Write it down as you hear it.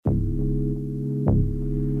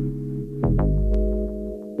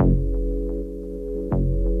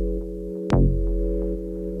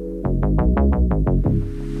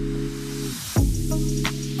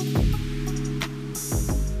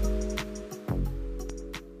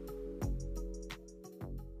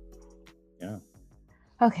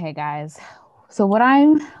Okay, guys. So what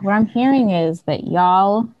I'm hearing is that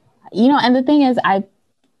y'all, and the thing is,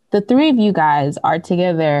 the three of you guys are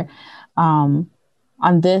together um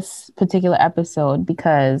on this particular episode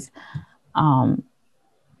because um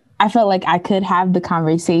I felt like I could have the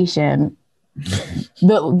conversation,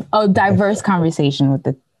 the a diverse conversation with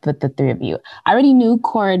the three of you. I already knew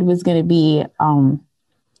Cord was gonna be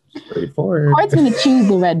Straightforward. Cord's gonna choose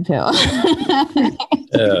the red pill.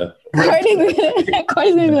 Yeah.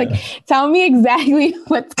 Corey's gonna be like, tell me exactly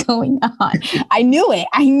what's going on. I knew it.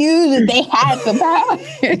 I knew that they had the power.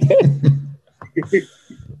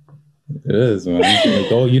 It is, man.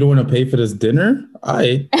 Like, oh, you don't want to pay for this dinner?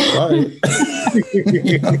 Bye.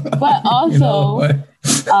 But also,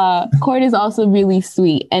 Cord is also really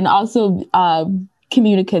sweet and also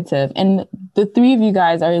communicative. And the three of you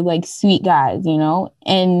guys are like sweet guys,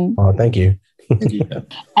 And oh, thank you. Yeah.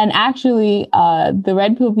 And actually, the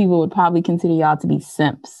red pill people would probably consider y'all to be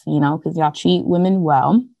simps, because y'all treat women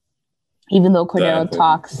well. Even though Cordero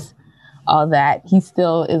talks all that, he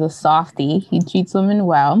still is a softie. He treats women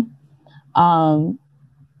well.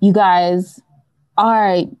 You guys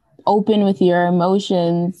are open with your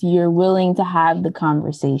emotions. You're willing to have the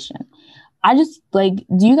conversation. I just do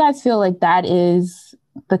you guys feel like that is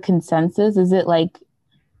the consensus? Is it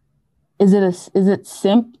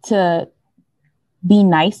simp to be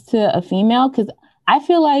nice to a female? Because I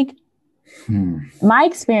feel like my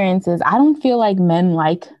experience is I don't feel like men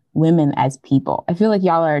like women as people. I feel like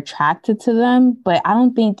y'all are attracted to them, but I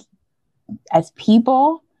don't think as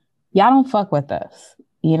people, y'all don't fuck with us.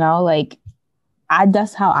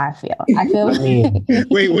 That's how I feel. I feel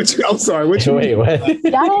wait, I'm sorry. What? Y'all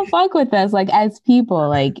don't fuck with us as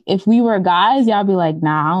people. If we were guys, y'all be like,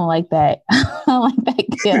 nah, I don't like that. I don't like that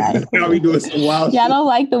kid. Y'all be doing some wild y'all shit. Don't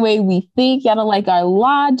like the way we think. Y'all don't like our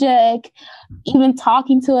logic. Even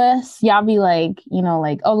talking to us, y'all be like,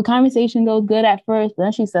 oh, the conversation goes good at first, but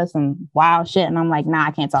then she says some wild shit, and I'm like, nah,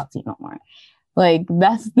 I can't talk to you no more.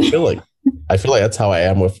 That's. I feel like that's how I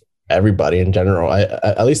am with everybody in general.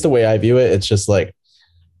 At least the way I view it, it's just like,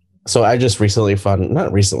 so I just recently found,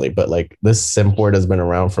 not recently, but this simp word has been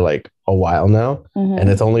around for a while now. Mm-hmm. And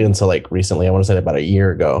it's only until recently, I want to say about a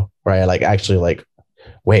year ago, where I actually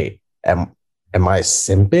wait, am I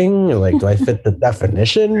simping? Do I fit the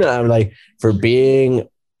definition? I'm for being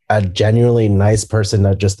a genuinely nice person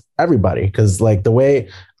to just everybody. Cause the way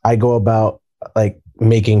I go about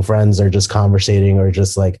making friends or just conversating or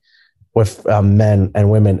just with men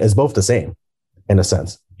and women is both the same in a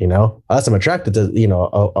sense, unless I'm attracted to,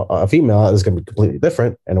 a female is going to be completely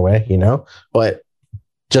different in a way, but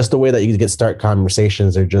just the way that you start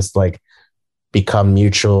conversations or just become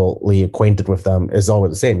mutually acquainted with them is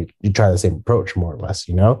always the same. You try the same approach more or less,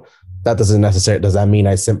 that doesn't necessarily, does that mean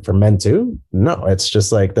I simp for men too? No, it's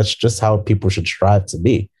just that's just how people should strive to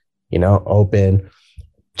be, open,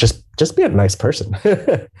 just be a nice person.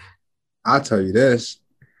 I'll tell you this.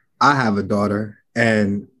 I have a daughter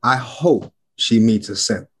and I hope she meets a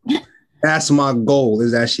simp. That's my goal,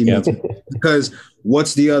 is that she meets it. Because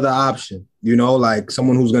what's the other option?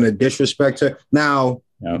 Someone who's going to disrespect her. Now,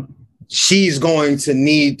 she's going to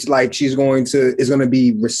need, is going to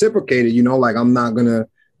be reciprocated, I'm not going to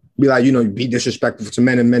be be disrespectful to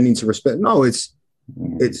men and men need to respect. No, it's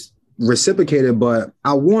reciprocated, but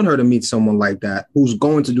I want her to meet someone like that who's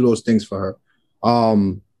going to do those things for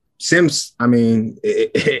her. Simps, I mean,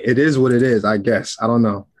 it is what it is, I guess. I don't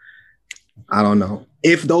know.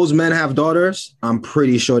 If those men have daughters, I'm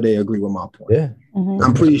pretty sure they agree with my point. Yeah. Mm-hmm.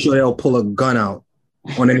 I'm pretty sure they'll pull a gun out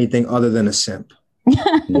on anything other than a simp.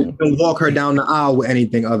 And walk her down the aisle with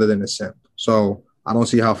anything other than a simp. So I don't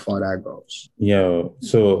see how far that goes. Yeah.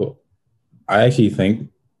 So I actually think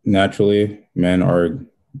naturally men are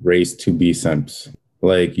raised to be simps.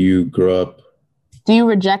 You grow up. Do you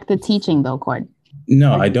reject the teaching though, Cord?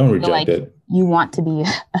 No, I don't reject it. You want to be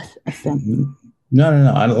a simp?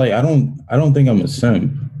 No. I don't think I'm a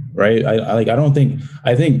simp, right? I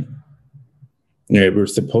think we're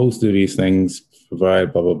supposed to do these things,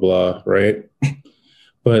 provide, blah blah blah, right?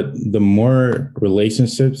 But the more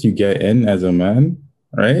relationships you get in as a man,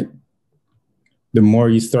 right, the more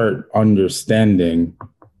you start understanding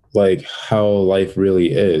how life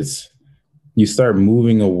really is. You start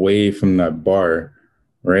moving away from that bar.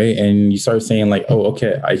 Right. And you start saying oh,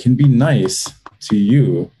 okay, I can be nice to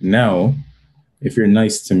you now if you're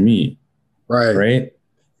nice to me. Right. Right.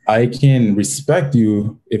 I can respect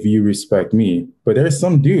you if you respect me. But there's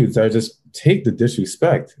some dudes that just take the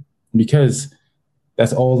disrespect because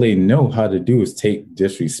that's all they know how to do is take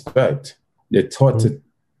disrespect. They're taught to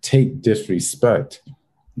take disrespect.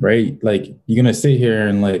 right? Like you're gonna sit here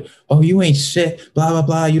and like, oh, you ain't shit, blah blah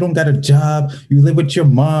blah. You don't got a job. You live with your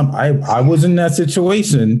mom. I was in that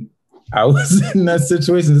situation. I was in that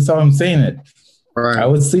situation. That's how I'm saying it. Right. I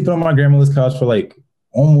was sleeping on my grandmother's couch for like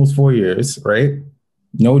almost 4 years, right?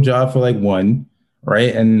 No job for like 1,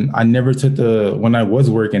 right? And I never took when I was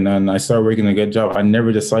working and I started working a good job, I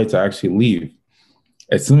never decided to actually leave.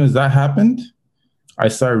 As soon as that happened, I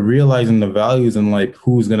started realizing the values and like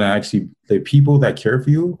who's gonna actually, the people that care for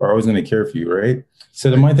you are always gonna care for you, right?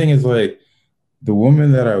 So my thing is like, the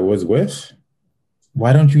woman that I was with,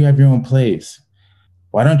 why don't you have your own place?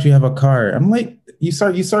 Why don't you have a car? I'm like, you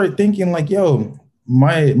start thinking like, yo,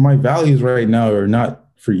 my values right now are not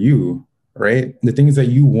for you, right? The things that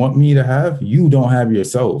you want me to have, you don't have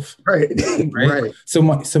yourself. Right. Right. Right. So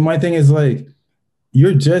my thing is like,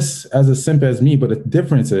 you're just as a simp as me, but the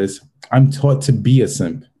difference is I'm taught to be a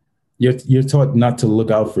simp. You're taught not to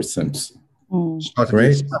look out for simps,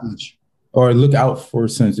 right? Or look out for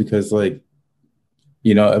simps because like,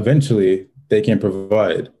 eventually they can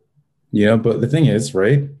provide, but the thing is,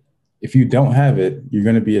 right? If you don't have it, you're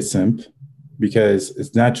going to be a simp because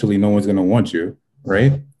it's naturally no one's going to want you,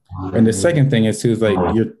 right? And the second thing is too, is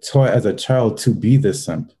like you're taught as a child to be this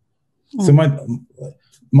simp. So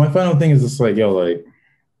my final thing is just like, yo, like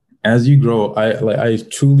as you grow, I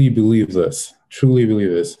truly believe this.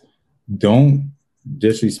 Don't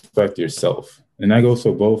disrespect yourself. And that goes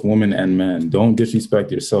for both women and men. Don't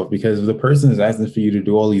disrespect yourself because if the person is asking for you to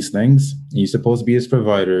do all these things, and you're supposed to be his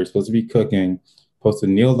provider, you're supposed to be cooking, supposed to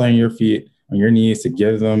kneel down your feet on your knees to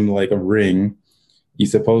give them like a ring. You're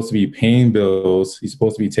supposed to be paying bills. You're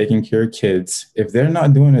supposed to be taking care of kids. If they're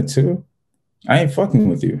not doing it too, I ain't fucking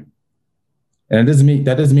with you. And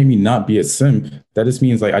that doesn't make me not be a simp. That just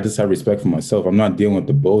means like I just have respect for myself. I'm not dealing with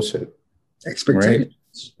the bullshit. Expectations. Right?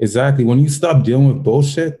 Exactly. When you stop dealing with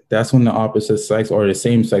bullshit, that's when the opposite sex or the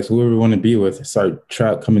same sex, whoever you want to be with, start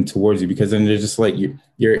coming towards you because then they're just like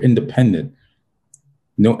you're independent.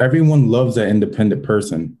 No, everyone loves that independent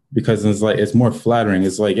person because it's more flattering.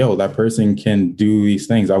 It's like, yo, that person can do these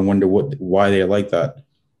things. I wonder why they like that.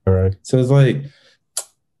 All right. So it's like,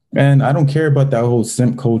 man, I don't care about that whole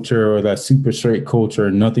simp culture or that super straight culture,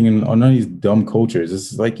 or none of these dumb cultures.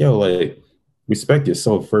 It's like, yo, like respect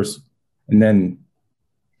yourself first and then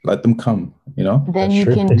let them come, Then That's you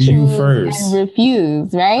true. can choose You first. and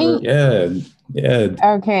refuse, right? Yeah.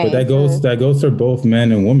 Okay. But that goes for both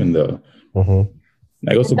men and women though. Mm-hmm.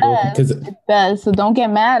 That goes for both because It does. So don't get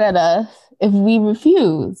mad at us if we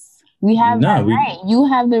refuse. We have that right. You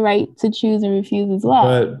have the right to choose and refuse as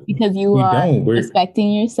well because you are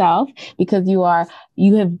respecting yourself, because you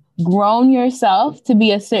have grown yourself to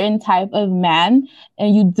be a certain type of man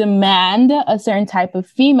and you demand a certain type of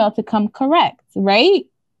female to come correct, right?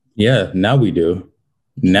 Yeah, now we do.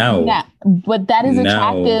 Now. But that is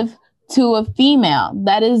attractive to a female.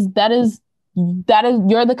 That is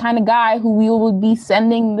you're the kind of guy who we will be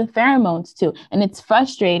sending the pheromones to. And it's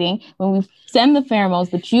frustrating when we send the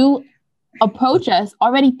pheromones, but you approach us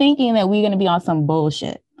already thinking that we're going to be on some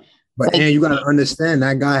bullshit. But and you got to understand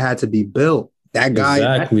that guy had to be built. That guy,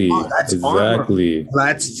 that's armor.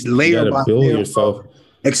 That's layer by layer yourself.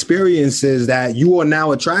 Experiences that you are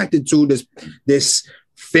now attracted to this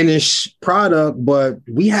finished product, but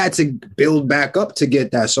we had to build back up to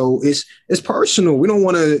get that. So it's personal. We don't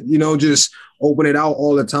want to, just open it out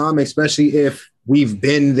all the time, especially if we've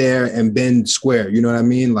been there and been square. You know what I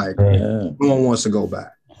mean? Like no one wants to go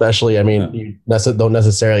back. Especially, I mean, you don't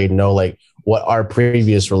necessarily know like what our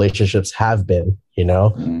previous relationships have been,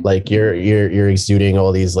 like you're exuding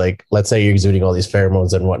all these, like, let's say you're exuding all these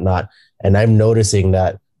pheromones and whatnot. And I'm noticing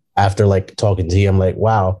that after like talking to you, I'm like,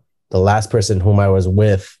 wow, the last person whom I was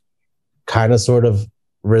with kind of sort of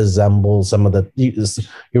resembles you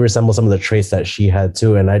resemble some of the traits that she had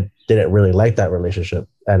too. And I didn't really like that relationship.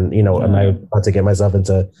 And, am I about to get myself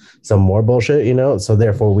into some more bullshit, So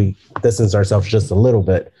therefore we distance ourselves just a little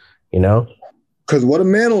bit, Because what a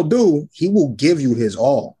man will do, he will give you his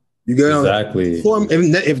all. You get exactly.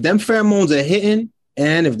 If them pheromones are hitting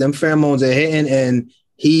and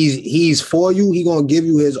he's for you, he gonna give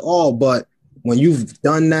you his all. But when you've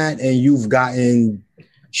done that and you've gotten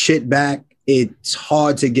shit back, it's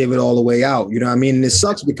hard to give it all the way out. You know what I mean? And it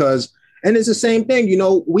sucks because, and it's the same thing,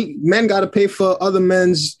 we men got to pay for other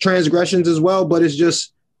men's transgressions as well. But it's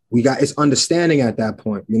just, it's understanding at that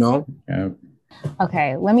point, Yeah.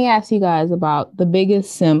 Okay, let me ask you guys about the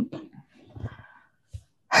biggest simp.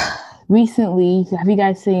 Recently, have you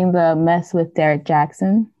guys seen the mess with Derek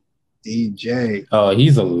Jackson? DJ. Oh,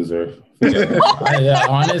 he's a loser.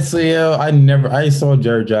 Honestly, I saw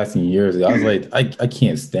Jared Jackson years ago. I was like, I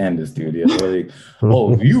can't stand this dude. Yeah. Like,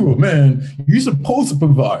 oh, you man, you're supposed to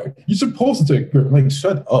provide. You're supposed to take care. Like,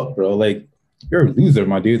 shut up, bro. Like, you're a loser,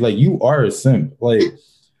 my dude. Like, you are a simp. Like,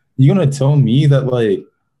 you gonna tell me that like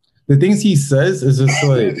the things he says is just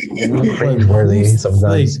like worthy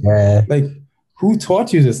sometimes. Like, who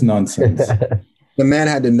taught you this nonsense? The man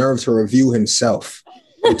had the nerve to review himself.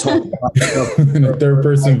 And talk about himself in a third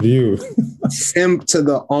person view. Simp to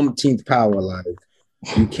the umpteenth power. Like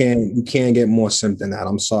you can't get more simp than that.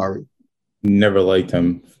 I'm sorry. Never liked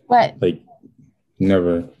him. But like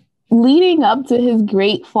never. Leading up to his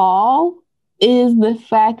great fall is the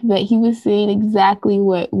fact that he was saying exactly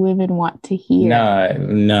what women want to hear. Nah,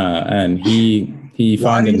 and he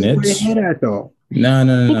found a niche. Hear that though?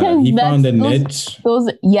 No. He found a niche.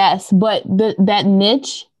 Yes, but that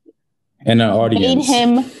niche and an audience made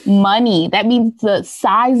him money. That means the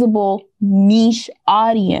sizable niche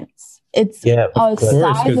audience. It's a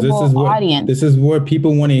sizable audience. This is what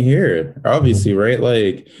people want to hear, obviously, right?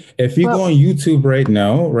 Like, if you go on YouTube right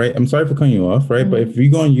now, right? I'm sorry for cutting you off, right? Mm-hmm. But if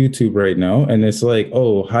you go on YouTube right now and it's like,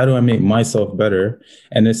 oh, how do I make myself better?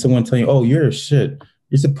 And there's someone telling you, oh, you're a shit.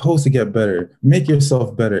 You're supposed to get better. Make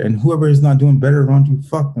yourself better. And whoever is not doing better around you,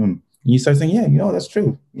 fuck them. And you start saying, yeah, that's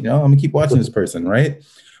true. I'm going to keep watching this person, right?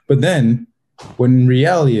 But then when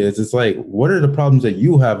reality is, it's like, what are the problems that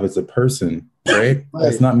you have as a person, right?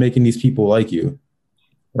 That's not making these people like you,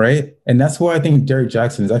 right? And that's why I think Derek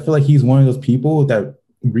Jackson is. I feel like he's one of those people that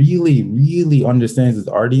really, really understands his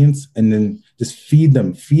audience and then just feed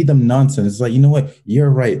them nonsense. It's like, you know what? You're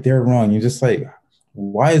right. They're wrong. You're just like,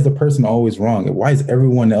 why is the person always wrong? Why is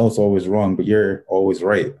everyone else always wrong, but you're always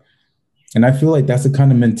right? And I feel like that's the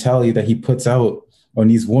kind of mentality that he puts out on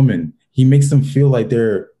these women. He makes them feel like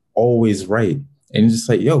they're always right. And it's just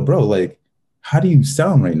like, yo, bro, like, how do you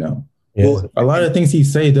sound right now? Yeah. Well, a lot of things he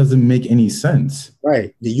say doesn't make any sense.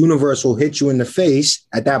 Right. The universe will hit you in the face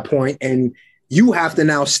at that point, and you have to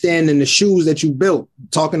now stand in the shoes that you built,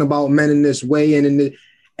 talking about men in this way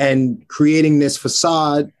and creating this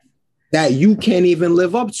facade that you can't even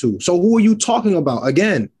live up to. So who are you talking about?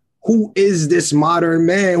 Again, who is this modern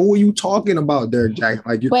man? Who are you talking about, Derek Jackson?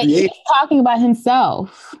 Like, he's talking about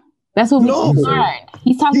himself. That's what we learned.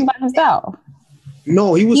 He's talking about himself.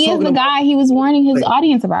 No, he is the guy he was warning his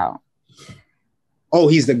audience about. Oh,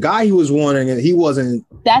 he's the guy he was warning, and he wasn't.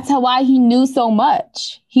 That's why he knew so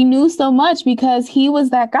much. He knew so much because he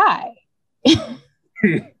was that guy.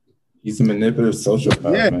 He's a manipulative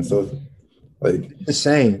sociopath, man. So, like,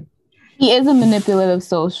 insane. He is a manipulative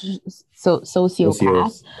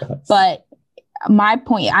sociopath. But my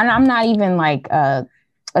point, I'm not even like a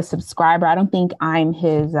subscriber. I don't think I'm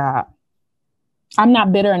his. I'm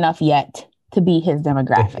not bitter enough yet to be his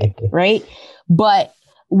demographic, right? But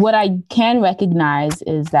what I can recognize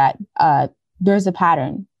is that there's a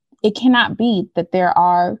pattern. It cannot be that there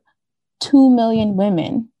are 2 million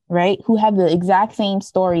women, right, who have the exact same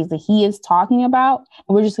stories that he is talking about.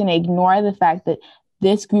 And we're just going to ignore the fact that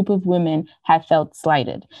this group of women have felt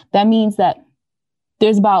slighted. That means that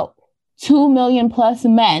there's about 2 million plus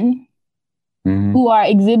men who are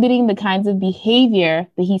exhibiting the kinds of behavior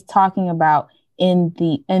that he's talking about in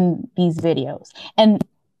these videos. And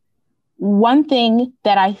one thing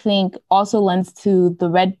that I think also lends to the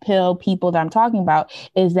red pill people that I'm talking about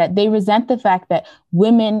is that they resent the fact that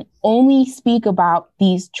women only speak about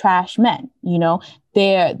these trash men.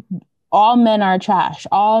 All men are trash.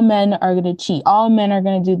 All men are going to cheat. All men are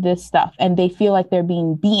going to do this stuff. And they feel like they're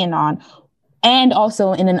being beaten on, and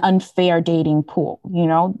also in an unfair dating pool,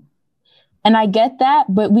 And I get that,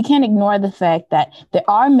 but we can't ignore the fact that there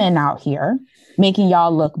are men out here making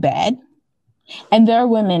y'all look bad. And there are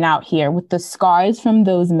women out here with the scars from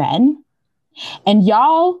those men. And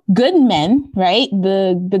y'all good men, right?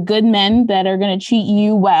 The good men that are going to treat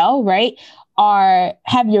you well, right?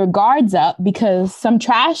 Have your guards up because some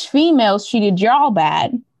trash females treated y'all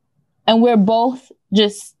bad. And we're both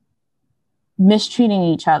just mistreating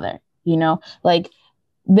each other, Like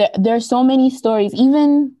there's so many stories,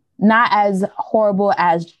 even not as horrible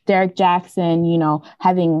as Derek Jackson,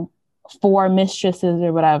 having 4 mistresses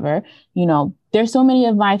or whatever, There's so many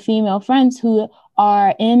of my female friends who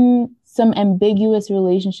are in some ambiguous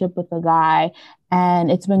relationship with a guy,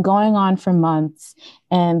 and it's been going on for months,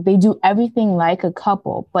 and they do everything like a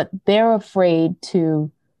couple, but they're afraid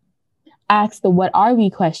to, ask the what are we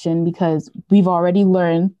question because we've already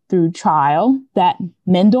learned through trial that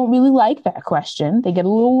men don't really like that question. They get a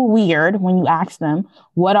little weird when you ask them,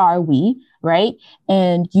 what are we, right?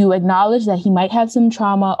 And you acknowledge that he might have some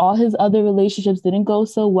trauma. All his other relationships didn't go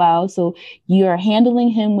so well. So you're handling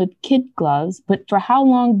him with kid gloves. But for how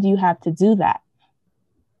long do you have to do that,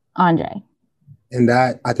 Andre? And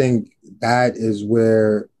that, I think that is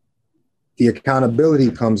where the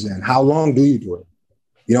accountability comes in. How long do you do it?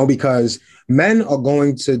 You know, because men are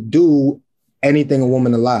going to do anything a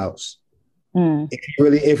woman allows.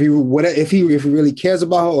 If he really cares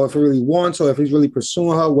about her, or if he really wants her, if he's really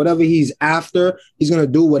pursuing her, whatever he's after, he's going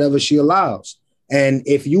to do whatever she allows. And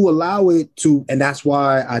if you allow it to, and that's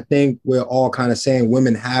why I think we're all kind of saying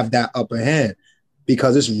women have that upper hand,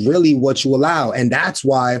 because it's really what you allow. And that's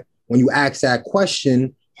why when you ask that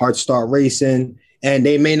question, hearts start racing, and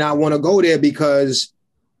they may not want to go there because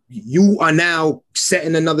you are now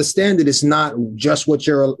setting another standard. It's not just what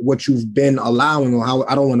you've been allowing, or how,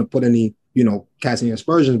 I don't want to put any, casting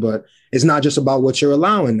aspersions, but it's not just about what you're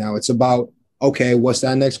allowing now. It's about, okay, what's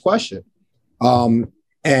that next question?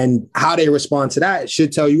 And how they respond to that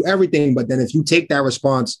should tell you everything. But then if you take that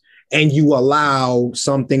response and you allow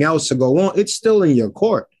something else to go on, it's still in your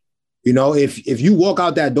court. If you walk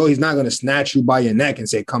out that door, he's not going to snatch you by your neck and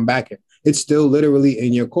say, come back. It's still literally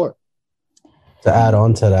in your court. To add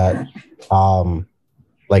on to that,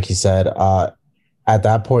 like you said, at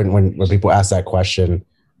that point, when people ask that question,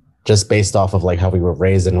 just based off of like how we were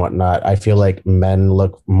raised and whatnot, I feel like men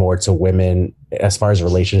look more to women as far as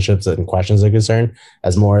relationships and questions are concerned,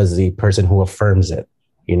 as more as the person who affirms it,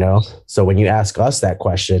 So when you ask us that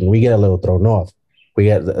question, we get a little thrown off.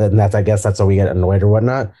 I guess that's why we get annoyed or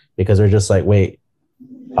whatnot, because we're just like, wait,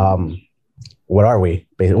 what are we?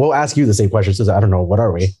 We'll ask you the same question. So I don't know, what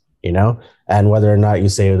are we? And whether or not you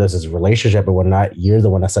say this is a relationship or whatnot, you're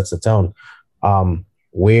the one that sets the tone.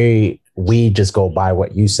 We just go by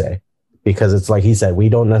what you say, because it's like he said, we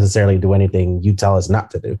don't necessarily do anything you tell us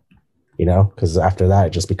not to do, because after that, it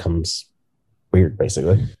just becomes weird,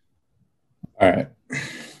 basically. All right.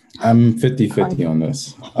 I'm 50-50 on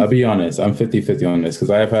this. I'll be honest. I'm 50-50 on this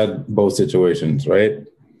because I have had both situations, right?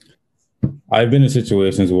 I've been in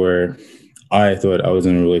situations where I thought I was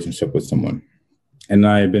in a relationship with someone. And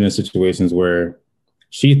I've been in situations where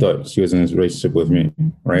she thought she was in a relationship with me,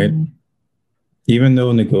 right? Even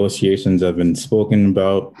though negotiations have been spoken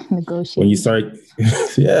about, when you start,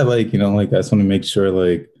 yeah, I just want to make sure,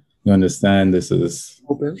 you understand this is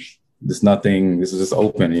open. This is just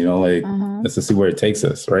open, let's just see where it takes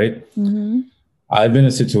us, right? Mm-hmm. I've been in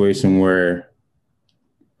a situation where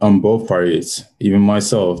on both parties, even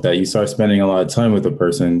myself, that you start spending a lot of time with a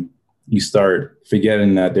person, you start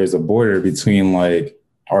forgetting that there's a border between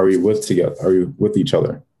are we with each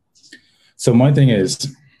other? So my thing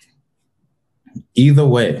is, either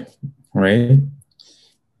way, right?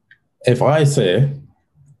 If I say,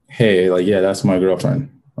 hey, yeah, that's my girlfriend,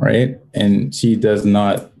 right? And she does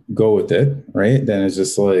not go with it, right? Then it's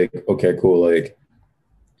just okay, cool.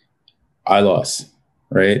 I lost,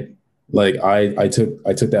 right? I took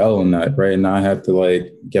the L on that, right? And now I have to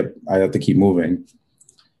I have to keep moving.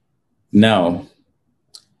 Now,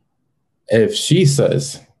 if she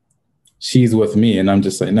says she's with me and I'm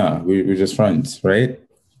just no, we're just friends, right?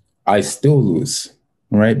 I still lose,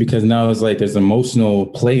 right? Because now it's there's emotional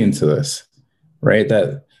play into this, right?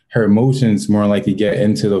 That her emotions more likely get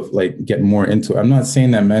more into it. I'm not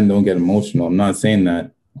saying that men don't get emotional. I'm not saying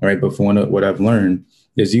that, right? But for what I've learned,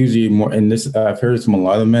 there's usually more, and this I've heard from a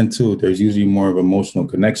lot of men too, there's usually more of emotional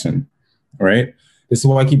connection, right? This is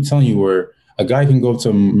why I keep telling you, where a guy can go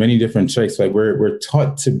to many different chicks. We're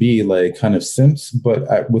taught to be kind of simps,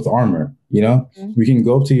 but with armor, Mm-hmm. We can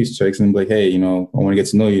go up to these chicks and be hey, I want to get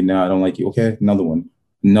to know you now. I don't like you. Okay. Another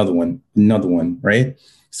one, right?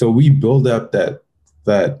 So we build up that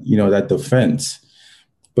defense,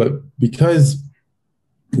 but because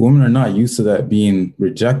women are not used to that being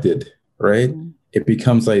rejected, right? Mm-hmm. It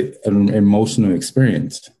becomes an emotional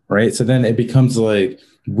experience, right? So then it becomes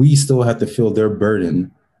we still have to feel their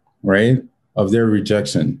burden, right? Of their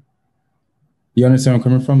rejection. You understand where I'm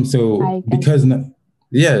coming from? So because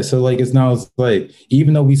so it's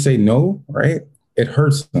even though we say no, right? It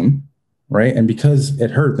hurts them, right? And because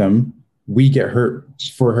it hurt them, we get hurt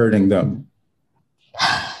for hurting them.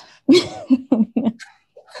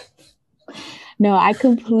 No, I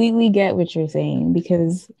completely get what you're saying,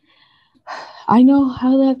 because I know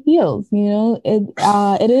how that feels.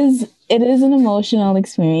 It is an emotional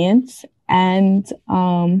experience, and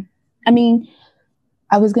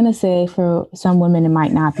I was going to say for some women it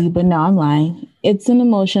might not be, but no, I'm lying. It's an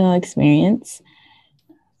emotional experience.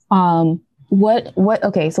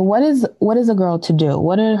 okay, so what is a girl to do?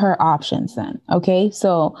 What are her options then? Okay,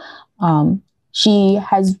 so she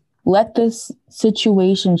has let this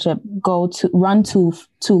situationship run too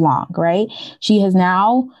long, right? She has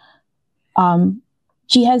now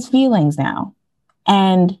she has feelings now,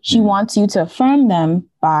 and she wants you to affirm them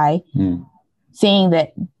by saying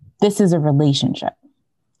that this is a relationship,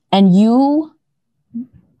 and you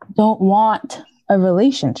don't want a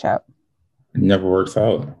relationship. It never works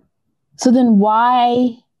out. So then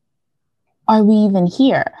why are we even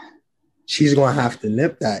here? She's going to have to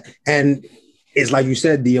nip that. And it's like you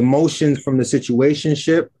said, the emotions from the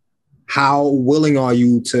situationship, how willing are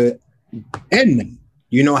you to end them?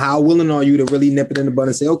 You know, how willing are you to really nip it in the bud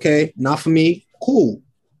and say, okay, not for me, cool.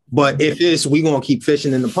 But if we're going to keep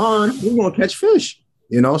fishing in the pond, we're going to catch fish,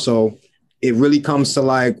 you know? So it really comes to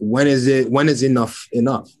like, when is enough?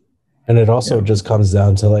 And it also just comes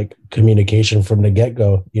down to like communication from the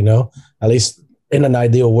get-go, you know, at least in an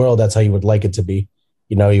ideal world, that's how you would like it to be.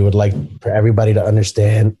 You know, you would like for everybody to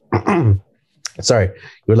understand. You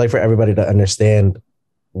would like for everybody to understand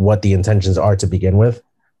what the intentions are to begin with.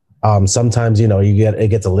 Sometimes, you know, it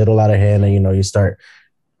gets a little out of hand and, you know, you start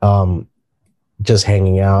just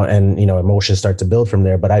hanging out and, you know, emotions start to build from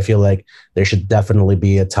there. But I feel like there should definitely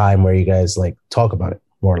be a time where you guys like talk about it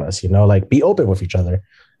more or less, you know, like be open with each other.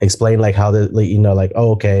 Explain like how you know, like,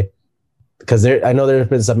 oh, okay. Because I know there have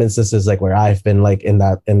been some instances like where I've been like in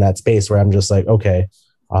that space where I'm just like, okay,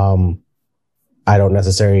 I don't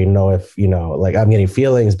necessarily know if, you know, like I'm getting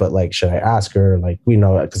feelings, but like, should I ask her? Like, we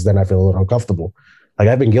know, because then I feel a little uncomfortable. Like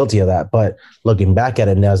I've been guilty of that. But looking back at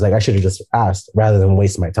it now, it's like I should have just asked rather than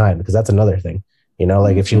waste my time, because that's another thing. You know,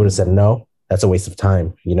 like if she would have said no, that's a waste of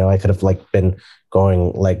time. You know, I could have like been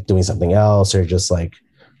going like doing something else or just like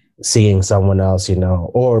seeing someone else, you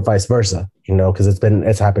know, or vice versa, you know, because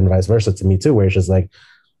it's happened vice versa to me too, where it's just like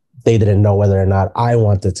they didn't know whether or not I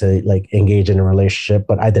wanted to like engage in a relationship,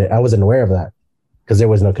 but I wasn't aware of that because there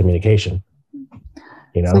was no communication,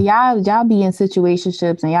 you know. So y'all be in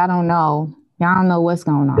situationships and y'all don't know what's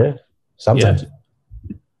going on. Yeah, sometimes.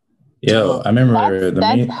 Yeah, I remember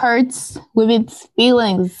that hurts women's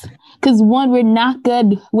feelings. Because one, we're not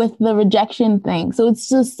good with the rejection thing. So it's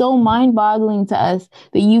just so mind-boggling to us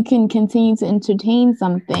that you can continue to entertain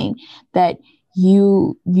something that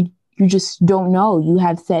you just don't know. You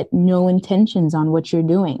have set no intentions on what you're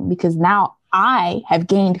doing, because now I have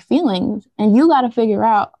gained feelings and you got to figure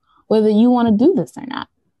out whether you want to do this or not.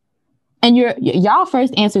 And y'all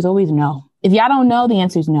first answer is always no. If y'all don't know, the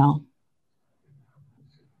answer is no.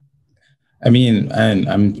 I mean, and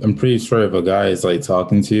I'm pretty sure if a guy is like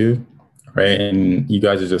talking to you, right, and you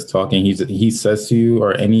guys are just talking, he says to you,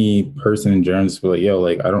 or any person in general, just be like, yo,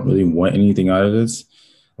 like, I don't really want anything out of this.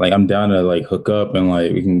 Like, I'm down to like hook up and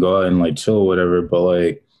like we can go out and like chill or whatever, but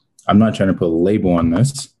like I'm not trying to put a label on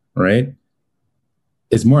this, right?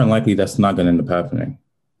 It's more than likely that's not going to end up happening.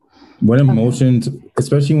 When emotions,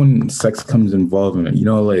 especially when sex comes involved in it, you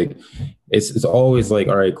know, like it's always like,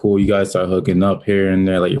 all right, cool, you guys start hooking up here and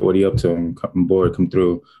there. Like, what are you up to? I'm bored, come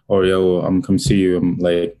through. Or yo, I'm come see you. I'm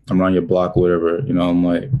around your block, or whatever. You know, I'm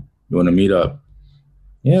like, you want to meet up?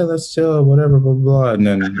 Yeah, let's chill, whatever, blah, blah, blah. And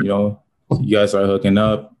then, you know, you guys start hooking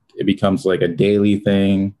up. It becomes like a daily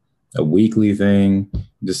thing, a weekly thing.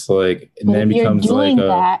 Just like, and then it becomes like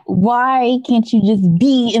that, why can't you just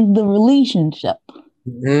be in the relationship?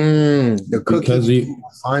 The cookie, because you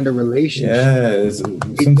find a relationship. Yeah,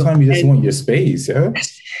 sometimes you just want your space. Yeah.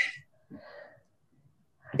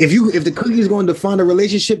 If the cookie is going to find a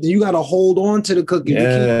relationship, then you got to hold on to the cookie.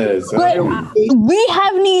 Yes, but we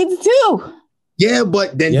have needs too. Yeah,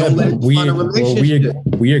 but then don't let it find a relationship.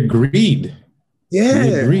 We agreed. Yeah,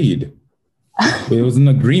 we agreed. It was an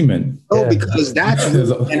agreement. Oh, because that's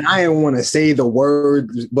really, and I don't want to say the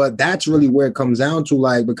word, but that's really where it comes down to,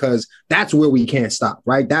 like, because that's where we can't stop,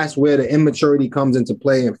 right? That's where the immaturity comes into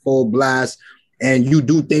play in full blast, and you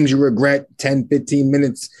do things you regret 10, 15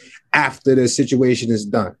 minutes after the situation is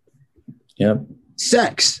done. Yep.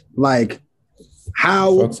 Sex, like,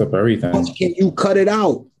 how fucks up everything. Can you cut it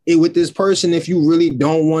out with this person if you really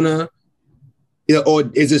don't want to? Or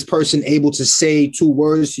is this person able to say 2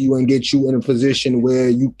 words to you and get you in a position where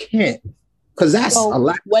you can't? Because that's a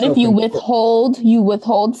lot. What if you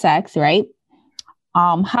withhold sex, right?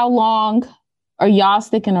 How long are y'all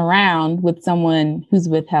sticking around with someone who's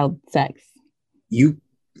withheld sex?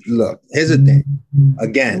 Look, here's the thing.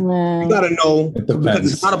 Again, you gotta know,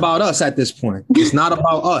 because it's not about us at this point. It's not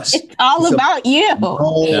about us. It's all about you.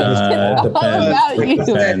 It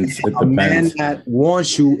depends. A man that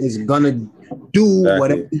wants you is gonna do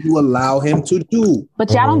whatever you allow him to do. But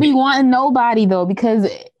y'all don't be wanting nobody though,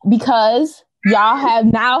 because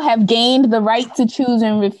y'all have gained the right to choose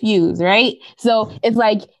and refuse, right? So it's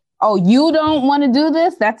like, oh, you don't want to do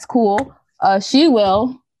this? That's cool. She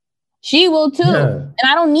will too. Yeah. And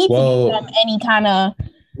I don't need to give them any kind of.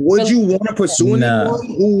 Would you want to pursue anyone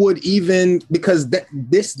who would even, because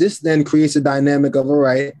this then creates a dynamic of, all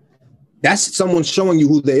right, that's someone showing you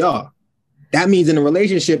who they are. That means in a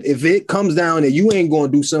relationship, if it comes down that you ain't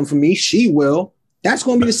going to do something for me, she will. That's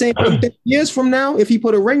going to be the same thing 30 years from now. If he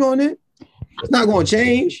put a ring on it, it's not going to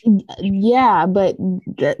change. Yeah, but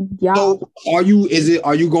y'all. So are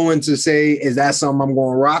you going to say, is that something I'm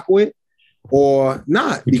going to rock with or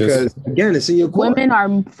not? Because again, it's in your court. Women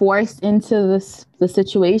are forced into the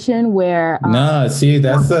situation where that's not see,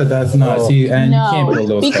 and no, you can't pull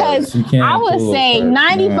those because cards. I would say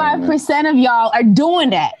 95% of y'all are doing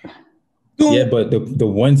that. Yeah, but the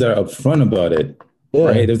ones that are upfront about it,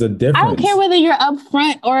 right? There's a difference. I don't care whether you're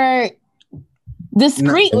upfront or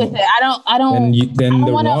discreet with it. I don't. Then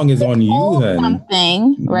the wrong is on you. Then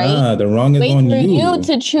something, right? Nah, the wrong is on you. Wait for you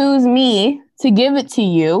to choose me to give it to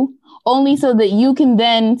you, only so that you can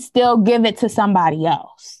then still give it to somebody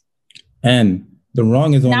else. And the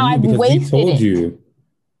wrong is on you because we told you.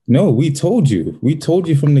 No, we told you. We told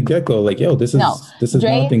you from the get-go, like, yo, this is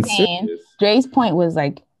nothing serious. Dre's point was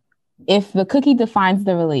like, if the cookie defines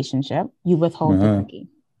the relationship, you withhold the cookie.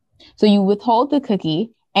 So you withhold the cookie,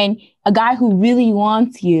 and a guy who really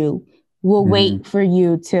wants you will wait for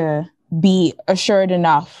you to be assured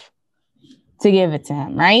enough to give it to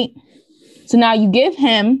him, right? So now you give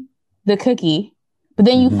him the cookie, but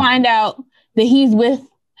then you find out that he's with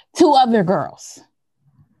 2 other girls.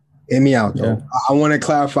 Hear me out, though. I want to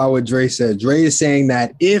clarify what Dre said. Dre is saying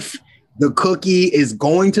that if the cookie is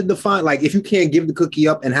going to define, like if you can't give the cookie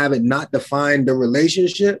up and have it not define the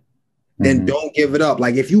relationship, then don't give it up.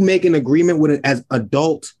 Like if you make an agreement with it as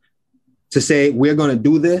adult to say, we're going to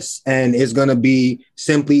do this and it's going to be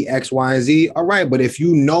simply X, Y, and Z. All right. But if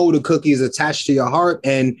you know the cookie is attached to your heart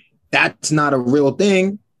and that's not a real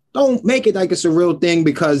thing, don't make it like it's a real thing,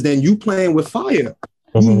 because then you playing with fire.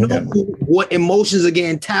 You know what emotions are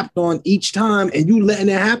getting tapped on each time and you letting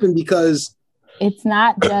it happen because it's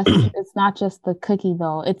not just the cookie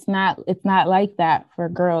though. It's not like that for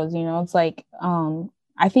girls, you know. It's like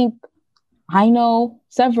I think I know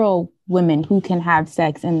several women who can have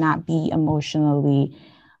sex and not be emotionally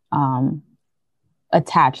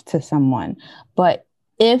attached to someone. But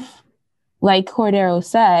if, like Cordero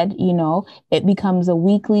said, you know, it becomes a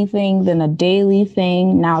weekly thing, then a daily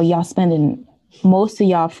thing. Now y'all spending most of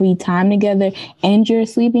y'all free time together and you're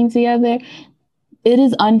sleeping together. It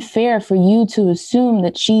is unfair for you to assume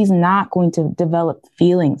that she's not going to develop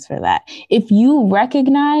feelings for that. If you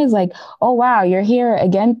recognize like, oh, wow, you're here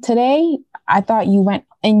again today. I thought you went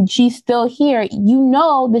and she's still here. You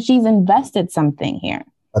know that she's invested something here.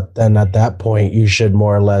 But then at that point, you should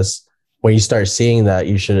more or less, when you start seeing that,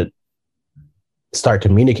 you should start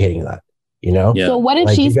communicating that, you know? Yeah. So what if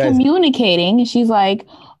she's communicating? She's like,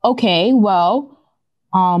 okay, well,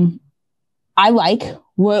 I like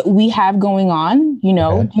what we have going on. You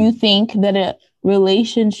know, do you think that a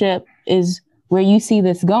relationship is where you see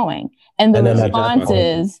this going? And the response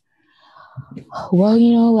is, well,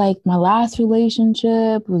 you know, like my last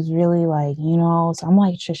relationship was really like, you know, so I'm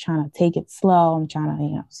like just trying to take it slow. I'm trying to,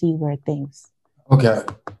 you know, see where things. Okay.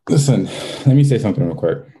 Listen, let me say something real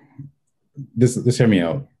quick. This hear me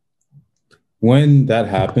out. When that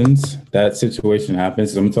happens, that situation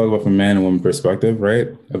happens, I'm gonna talk about from man and woman perspective, right?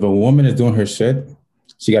 If a woman is doing her shit,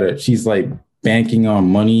 she's like banking on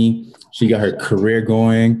money, she got her career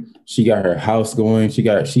going, she got her house going,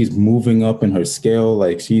 she's moving up in her scale,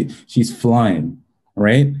 like she's flying,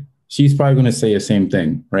 right? She's probably gonna say the same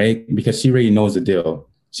thing, right? Because she already knows the deal.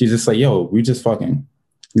 She's just like, yo, we just fucking,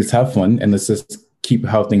 let's have fun and let's just keep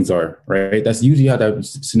how things are, right? That's usually how that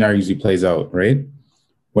scenario usually plays out, right?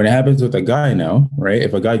 When it happens with a guy now, right?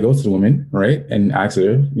 If a guy goes to the woman, right, and asks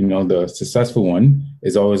her, you know, the successful one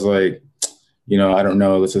is always like, you know, I don't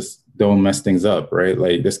know, let's just don't mess things up, right?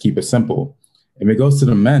 Like, let's keep it simple. If it goes to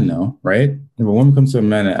the man now, right? If a woman comes to a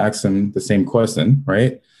man and asks him the same question,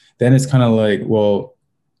 right? Then it's kind of like, well,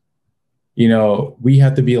 you know, we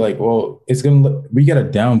have to be like, well, we got to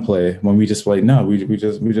downplay when we just like, no, we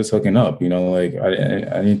just hooking up, you know, like I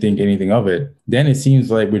didn't think anything of it. Then it seems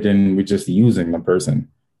like we're just using the person.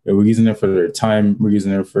 We're using it for their time. We're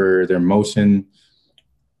using it for their emotion.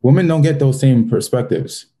 Women don't get those same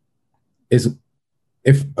perspectives. I'm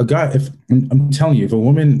telling you, if a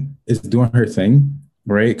woman is doing her thing,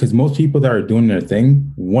 right? Because most people that are doing their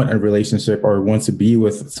thing want a relationship or want to be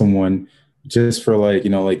with someone just for like, you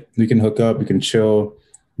know, like we can hook up, we can chill,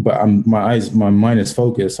 but my mind is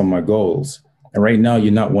focused on my goals. And right now,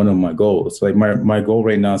 you're not one of my goals. Like my goal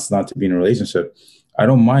right now is not to be in a relationship. I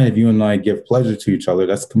don't mind if you and I give pleasure to each other.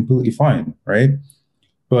 That's completely fine, right?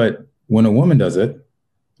 But when a woman does it,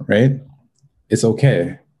 right, it's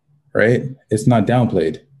okay, right? It's not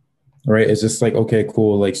downplayed, right? It's just like, okay,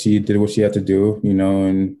 cool. Like she did what she had to do,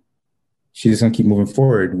 and she's just gonna keep moving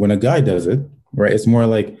forward. When a guy does it, right, it's more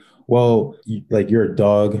like, well, like you're a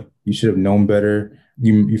dog. You should have known better.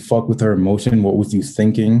 You fuck with her emotion. What was you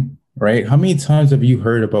thinking, right? How many times have you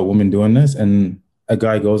heard about women doing this and a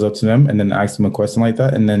guy goes up to them and then asks them a question like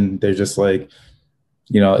that, and then they're just like,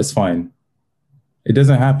 it's fine. It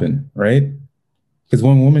doesn't happen, right? Because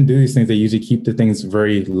when women do these things, they usually keep the things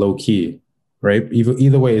very low key, right?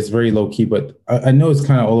 Either way, it's very low key. But I know it's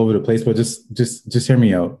kind of all over the place. But just hear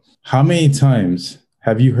me out. How many times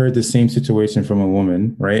have you heard the same situation from a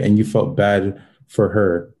woman, right? And you felt bad for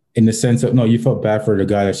her in the sense of, no, you felt bad for the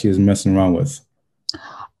guy that she was messing around with.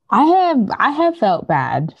 I have felt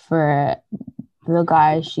bad for the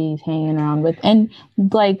guy she's hanging around with, and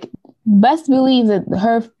like, best believe that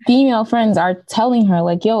her female friends are telling her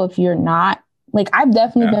like, yo, if you're not, like, I've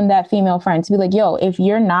definitely been that female friend to be like, yo, if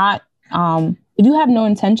you're not, if you have no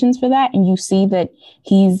intentions for that and you see that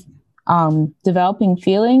he's developing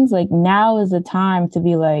feelings, like, now is the time to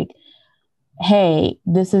be like, hey,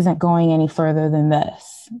 this isn't going any further than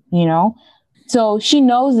this, So she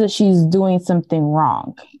knows that she's doing something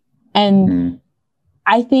wrong. And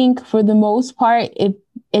I think for the most part,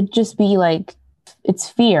 it just be like, it's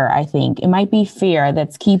fear. I think it might be fear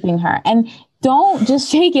that's keeping her. And don't just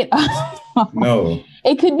shake it up. No,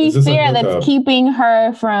 it could be fear that's keeping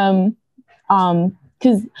her from,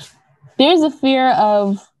 because there's a fear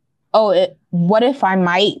of, what if I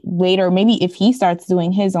might later, maybe if he starts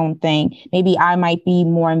doing his own thing, maybe I might be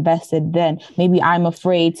more invested then. Maybe I'm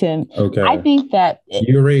afraid to. Okay. I think that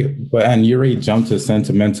you already jumped to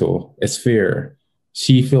sentimental. It's fear.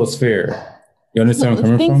 She feels fear. You understand where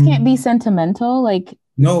I'm coming from? Things can't be sentimental. Like,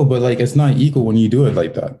 no, but like, it's not equal when you do it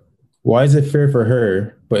like that. Why is it fair for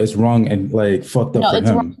her, but it's wrong and like fucked up for him? No,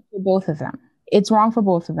 it's wrong for both of them. It's wrong for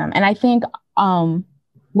both of them. And I think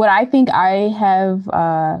what I think I have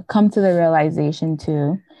come to the realization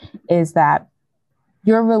too is that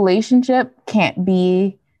your relationship can't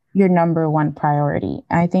be your number one priority.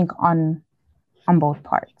 And I think on both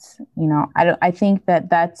parts, I think that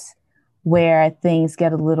that's where things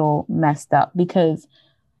get a little messed up, because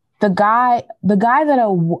the guy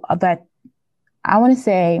that I want to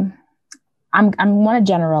say, I want to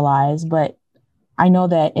generalize, but I know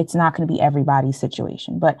that it's not going to be everybody's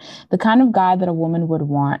situation, but the kind of guy that a woman would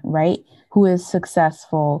want, right? Who is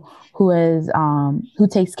successful, who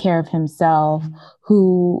takes care of himself,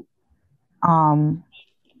 who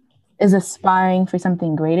is aspiring for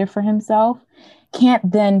something greater for himself,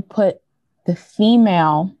 can't then put the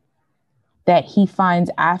female that he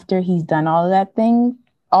finds after he's done all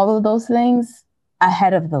of those things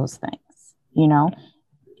ahead of those things.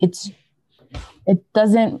 It's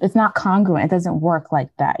not congruent. It doesn't work like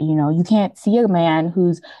that. You can't see a man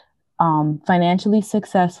who's financially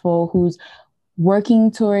successful, who's working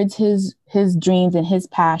towards his dreams and his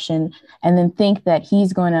passion, and then think that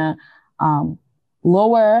he's going to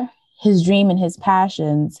lower his dream and his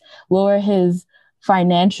passions, lower his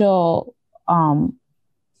financial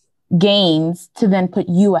gains to then put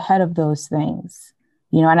you ahead of those things.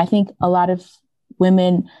 And I think a lot of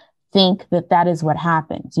women think that is what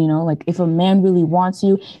happens, like, if a man really wants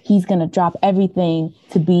you, he's going to drop everything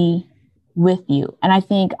to be with you. And I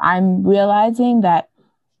think I'm realizing that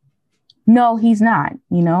no, he's not.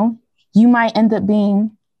 You might end up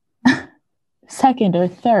being second or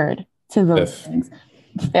third to those things.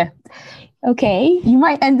 Fifth. Okay, you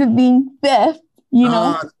might end up being fifth.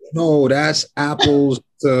 No, that's apples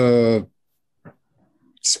to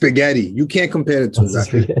spaghetti. You can't compare the two.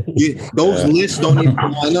 Those lists don't even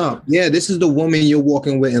line up. Yeah, this is the woman you're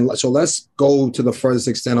walking with. And so let's go to the furthest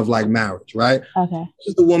extent of like marriage, right? Okay. This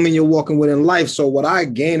is the woman you're walking with in life. So what I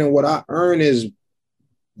gain and what I earn is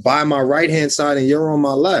by my right-hand side and you're on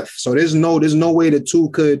my left. So there's no way the two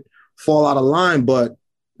could fall out of line. But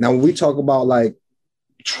now when we talk about like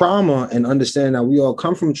trauma and understand that we all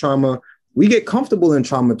come from trauma, we get comfortable in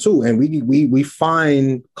trauma too. And we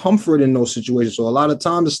find comfort in those situations. So a lot of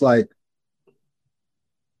times it's like,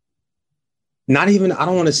 not even, I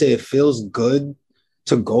don't want to say it feels good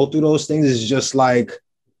to go through those things. It's just like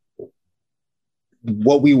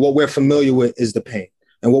what we're familiar with is the pain.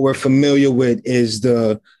 And what we're familiar with is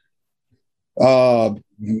the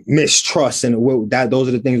mistrust, and those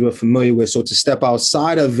are the things we're familiar with. So to step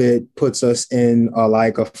outside of it puts us in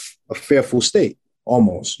a fearful state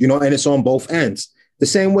almost, and it's on both ends. The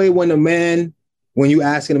same way when a man when you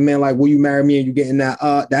asking a man like, will you marry me? And you getting that,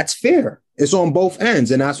 that's fair. It's on both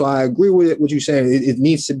ends. And that's why I agree with what you're saying. It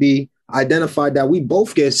needs to be identified that we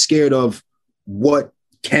both get scared of what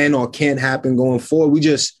can or can't happen going forward. We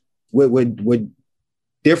just, with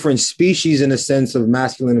different species in the sense of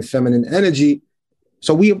masculine and feminine energy.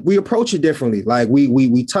 So we approach it differently. Like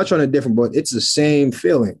we touch on it different, but it's the same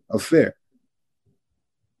feeling of fear.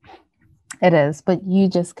 It is, but you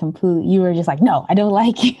were just like, no, I don't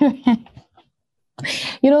like you.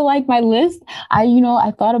 You don't like my list.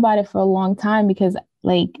 I thought about it for a long time because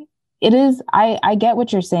like it is, I get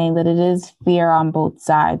what you're saying, that it is fear on both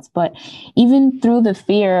sides, but even through the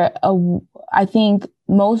fear, I think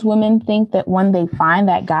most women think that when they find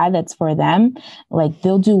that guy that's for them, like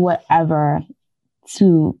they'll do whatever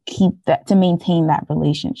to maintain that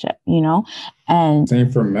relationship, and same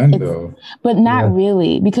for men though, but not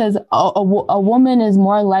really, because a woman is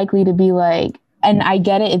more likely to be like, and I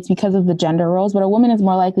get it, it's because of the gender roles, but a woman is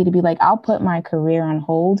more likely to be like, I'll put my career on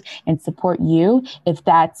hold and support you if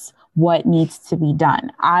that's what needs to be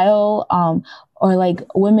done. Or like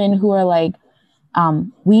women who are like,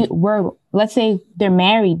 let's say they're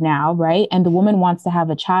married now, right? And the woman wants to have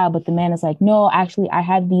a child, but the man is like, no, actually, I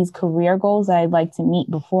have these career goals that I'd like to meet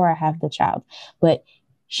before I have the child. But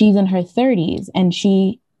she's in her 30s and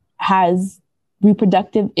she has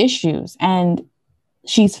reproductive issues and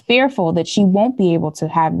she's fearful that she won't be able to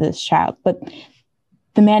have this child. But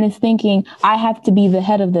the man is thinking, I have to be the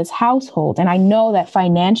head of this household. And I know that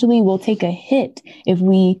financially we'll take a hit if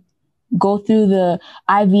we go through the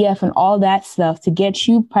IVF and all that stuff to get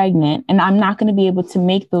you pregnant. And I'm not going to be able to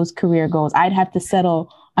make those career goals. I'd have to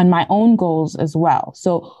settle on my own goals as well.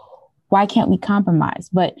 So why can't we compromise?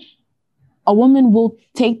 But a woman will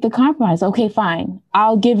take the compromise. Okay, fine.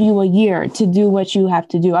 I'll give you a year to do what you have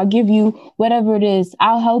to do. I'll give you whatever it is.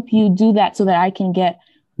 I'll help you do that so that I can get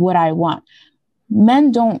what I want.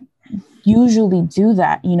 Men don't usually do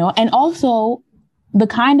that, and also the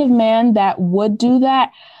kind of man that would do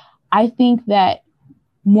that, I think that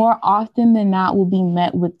more often than not will be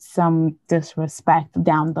met with some disrespect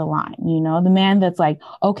down the line. The man that's like,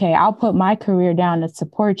 okay, I'll put my career down to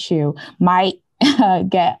support you might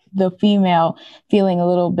get the female feeling a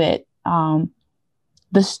little bit,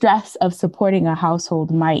 the stress of supporting a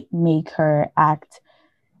household might make her act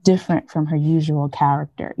different from her usual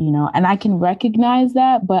character, and I can recognize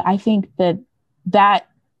that, but I think that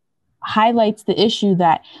highlights the issue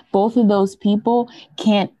that both of those people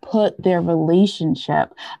can't put their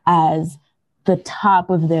relationship as the top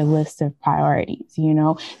of their list of priorities,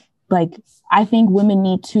 Like, I think women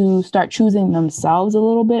need to start choosing themselves a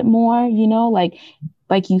little bit more,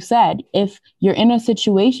 like you said, if you're in a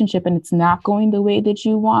situationship and it's not going the way that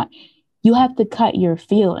you want, you have to cut your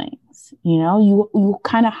feelings. You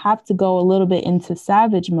kind of have to go a little bit into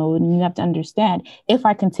savage mode, and you have to understand, if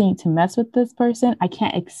I continue to mess with this person, I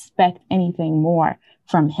can't expect anything more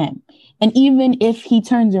from him. And even if he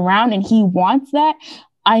turns around and he wants that,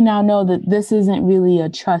 I now know that this isn't really a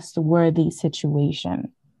trustworthy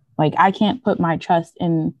situation. Like, I can't put my trust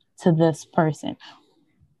into this person.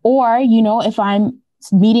 Or, if I'm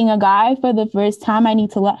meeting a guy for the first time, I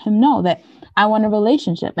need to let him know that I want a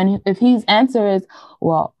relationship. And if his answer is,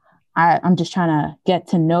 well, I'm just trying to get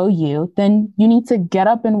to know you, then you need to get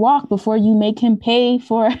up and walk before you make him pay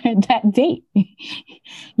for that date,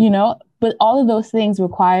 But all of those things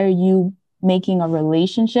require you making a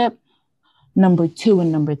relationship number 2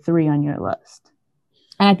 and number 3 on your list.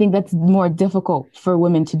 And I think that's more difficult for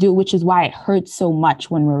women to do, which is why it hurts so much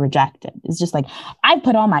when we're rejected. It's just like, I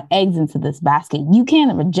put all my eggs into this basket. You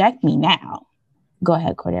can't reject me now. Go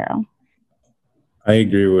ahead, Cordero. I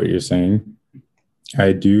agree with what you're saying.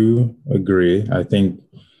 I do agree.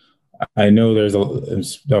 I know there's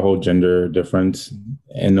the whole gender difference.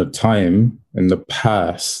 In a time in the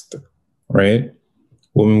past, right?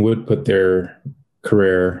 Women would put their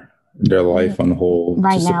career, their life on hold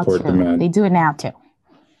right to now support too. the man. They do it now too.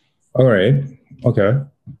 All right. Okay.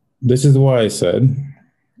 This is why I said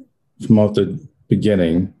from off the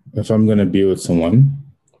beginning, if I'm going to be with someone,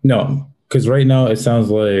 no, because right now it sounds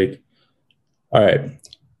like, all right,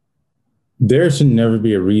 there should never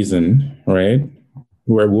be a reason, right,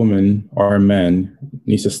 where a woman or a man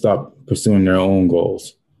needs to stop pursuing their own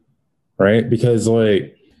goals, right? Because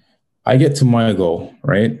like, I get to my goal,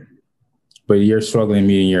 right? But you're struggling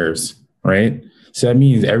meeting yours, right? So that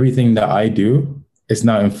means everything that I do is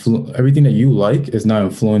not everything that you like is not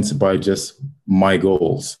influenced by just my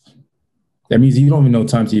goals. That means you don't even know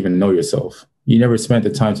time to even know yourself. You never spent the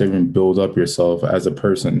time to even build up yourself as a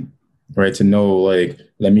person, right? To know, like,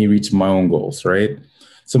 let me reach my own goals, right?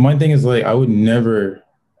 So my thing is like, I would never,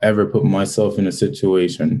 ever put myself in a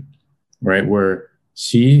situation right? Where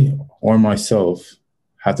she or myself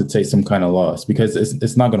have to take some kind of loss, because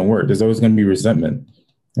it's not going to work. There's always going to be resentment,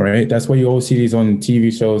 right? That's why you always see these on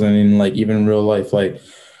TV shows and in like even in real life. Like,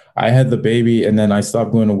 I had the baby and then I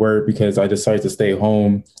stopped going to work because I decided to stay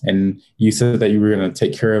home. And you said that you were going to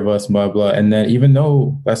take care of us, blah, blah. And then even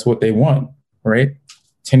though that's what they want, right?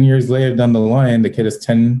 10 years later down the line, the kid is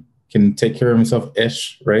 10, can take care of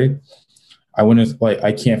himself-ish, right?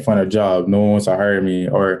 I can't find a job. No one wants to hire me.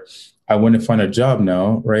 Or I want to find a job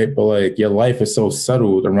now, right? But like your life is so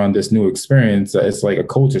settled around this new experience that it's like a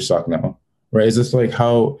culture shock now, right? It's just like,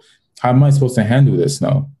 how am I supposed to handle this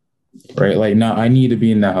now? Right? Like, now I need to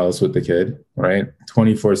be in the house with the kid, right?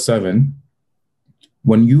 24/7.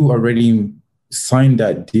 When you already signed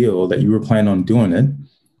that deal that you were planning on doing it,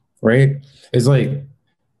 right? It's like,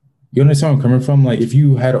 you understand where I'm coming from? Like, if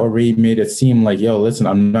you had already made it seem like, yo, listen,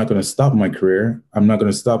 I'm not going to stop my career. I'm not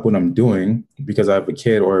going to stop what I'm doing because I have a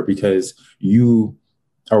kid, or because you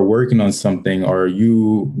are working on something, or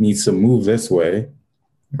you need to move this way,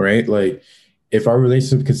 right? Like, if our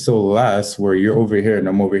relationship could still last, where you're over here and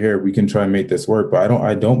I'm over here, we can try and make this work. But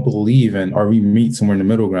I don't believe in, or we meet somewhere in the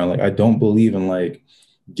middle ground. Like, I don't believe in like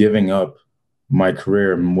giving up my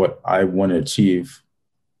career and what I want to achieve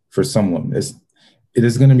for someone. It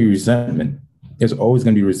is going to be resentment. There's always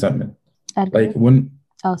going to be resentment. Edgar? Like when.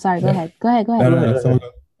 Oh, sorry. Go ahead.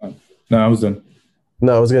 No, I was done.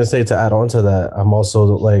 No, I was gonna say, to add on to that, I'm also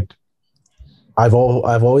like, I've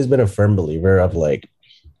always been a firm believer of like,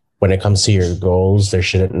 when it comes to your goals, there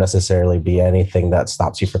shouldn't necessarily be anything that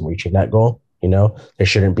stops you from reaching that goal. You know, there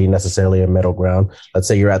shouldn't be necessarily a middle ground. Let's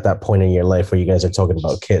say you're at that point in your life where you guys are talking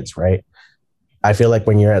about kids, right? I feel like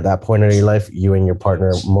when you're at that point in your life, you and your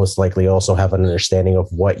partner most likely also have an understanding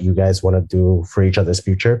of what you guys want to do for each other's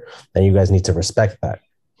future. And you guys need to respect that,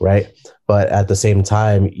 right? But at the same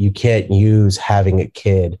time, you can't use having a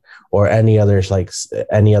kid or any other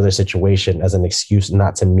situation as an excuse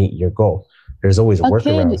not to meet your goal. There's always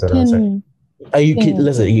workarounds around certain.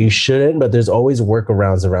 Listen, you shouldn't, but there's always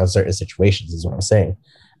workarounds around certain situations, is what I'm saying.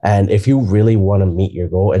 And if you really want to meet your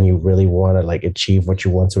goal and you really want to like achieve what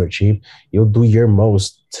you want to achieve, you'll do your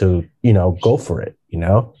most to, go for it,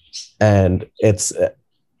 and it's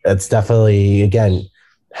definitely, again,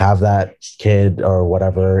 have that kid or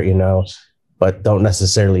whatever, but don't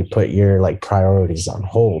necessarily put your like priorities on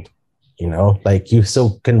hold, like you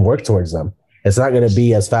still can work towards them. It's not going to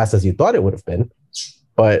be as fast as you thought it would have been,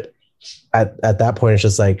 but at that point, it's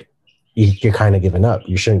just like you're kind of giving up.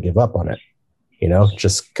 You shouldn't give up on it,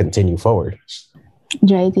 just continue forward.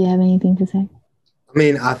 Dre, do you have anything to say? I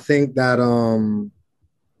mean, I think that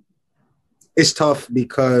it's tough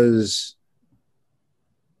because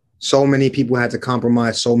so many people had to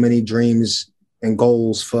compromise so many dreams and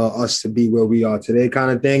goals for us to be where we are today,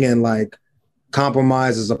 kind of thing. And like,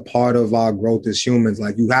 compromise is a part of our growth as humans.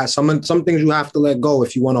 Like, you have some things you have to let go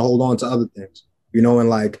if you want to hold on to other things, and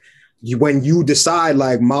like when you decide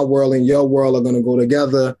like my world and your world are going to go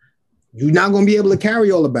together, you're not going to be able to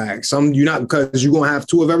carry all the bags. You're not, because you're going to have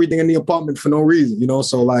two of everything in the apartment for no reason,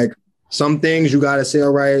 So like some things you got to say,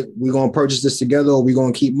 all right, we're going to purchase this together, or we're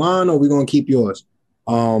going to keep mine, or we're going to keep yours.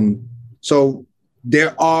 So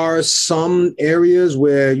there are some areas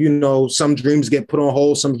where, some dreams get put on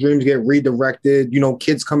hold, some dreams get redirected,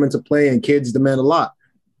 kids come into play and kids demand a lot.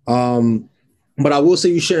 But I will say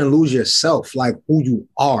you shouldn't lose yourself, like who you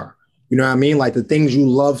are. You know what I mean? Like the things you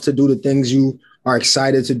love to do, the things you are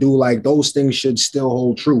excited to do, like those things should still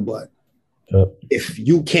hold true. But if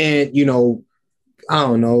you can't,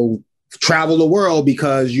 travel the world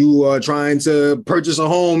because you are trying to purchase a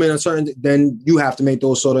home in a certain, then you have to make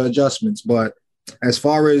those sort of adjustments. But as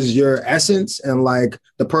far as your essence and like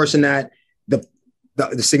the person that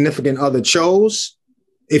the significant other chose,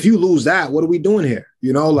 if you lose that, what are we doing here?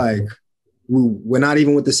 Like we're not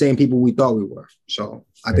even with the same people we thought we were. So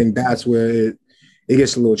I think that's where it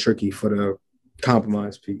gets a little tricky for the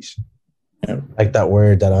compromise piece. Like that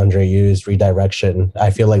word that Andre used, redirection. I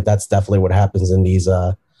feel like that's definitely what happens in these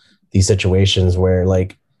situations where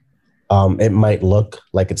like it might look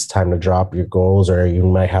like it's time to drop your goals, or you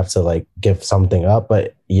might have to like give something up,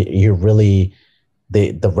 but you're really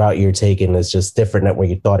the route you're taking is just different than where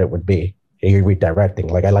you thought it would be. You're redirecting.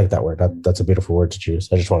 Like, I like that word. That's a beautiful word to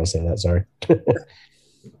choose. I just want to say that. Sorry.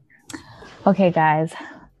 Okay, guys.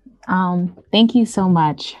 Thank you so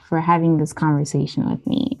much for having this conversation with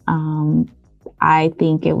me. I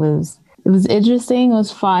think it was interesting. It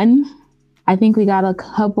was fun. I think we got a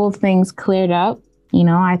couple things cleared up.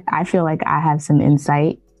 I feel like I have some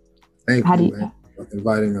insight. Thank you, man, for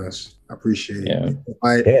inviting us. I appreciate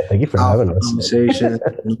it. Thank you for having us. Conversation.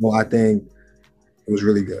 I think it was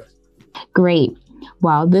really good. Great.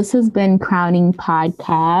 Wow, this has been Crowning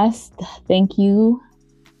Podcast. Thank you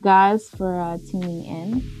guys for tuning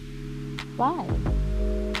in. Bye.